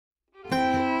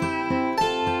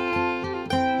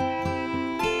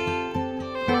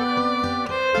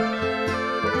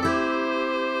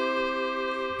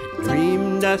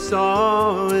and I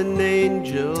saw an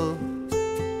angel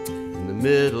in the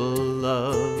middle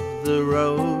of the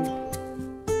road.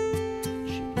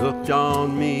 She looked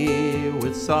on me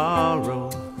with sorrow,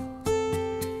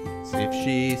 as if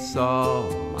she saw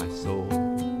my soul.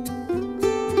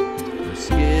 Her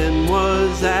skin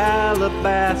was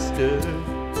alabaster,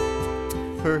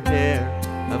 her hair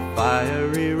a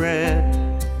fiery red.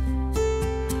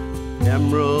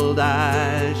 Emerald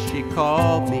eyes she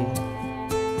called me,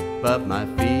 but my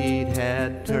feet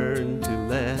had turned to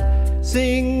lead.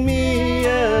 Sing me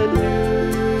a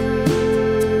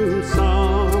new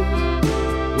song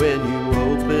when you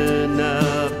open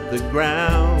up the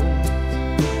ground.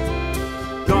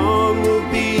 Gone will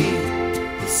be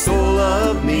the soul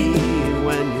of me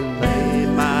when you lay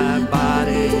my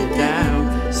body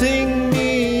down. Sing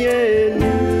me a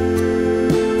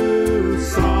new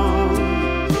song,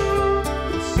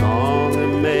 a song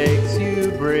that makes you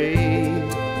brave.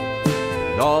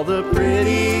 And all the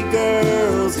pretty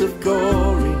girls of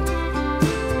Gorey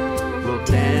will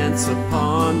dance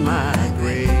upon my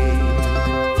grave.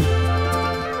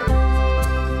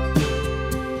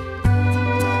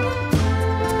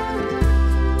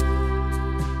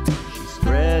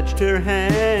 Her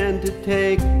hand to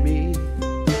take me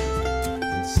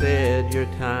and said, your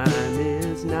time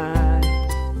is nigh.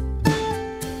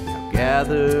 Now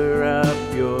gather up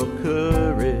your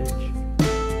courage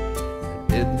and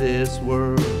bid this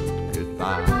world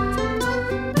goodbye.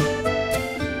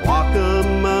 Walk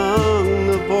among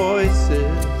the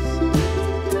voices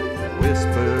that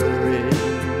whisper in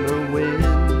the wind,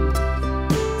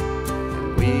 and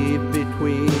weave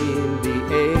between the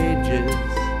ages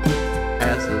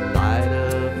as the light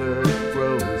of earth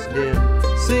grows dim.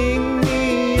 Sing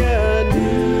me a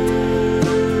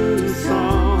new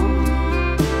song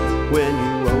when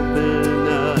you open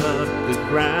up the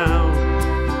ground.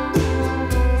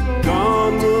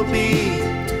 Gone will be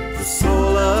the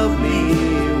soul of me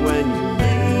when you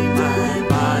lay my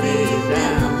body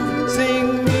down.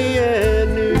 Sing me a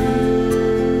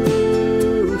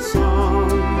new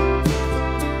song,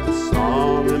 a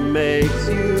song that makes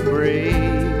you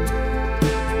brave.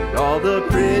 All the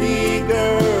pretty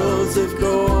girls of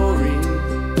Gorey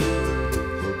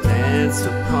will dance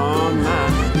upon my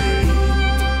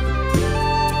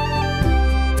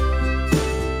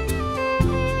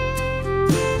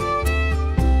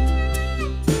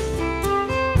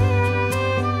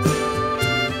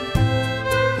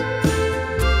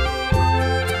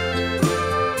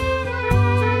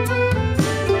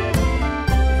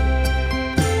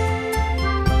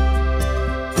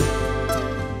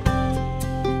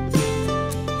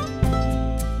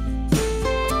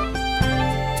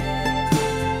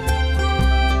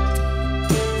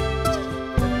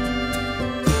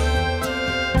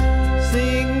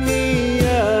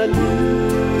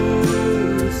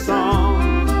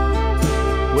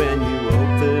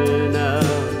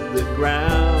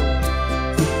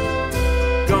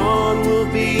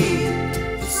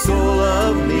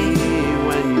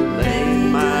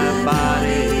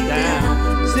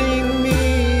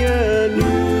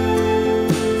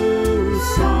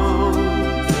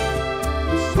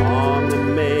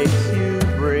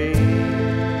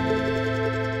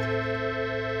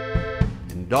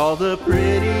all the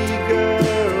pretty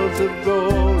girls of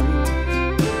Gorey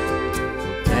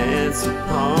will dance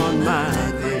upon my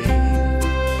grave.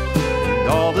 And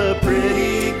all the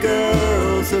pretty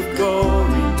girls of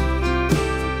Gorey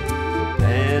will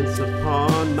dance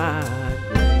upon my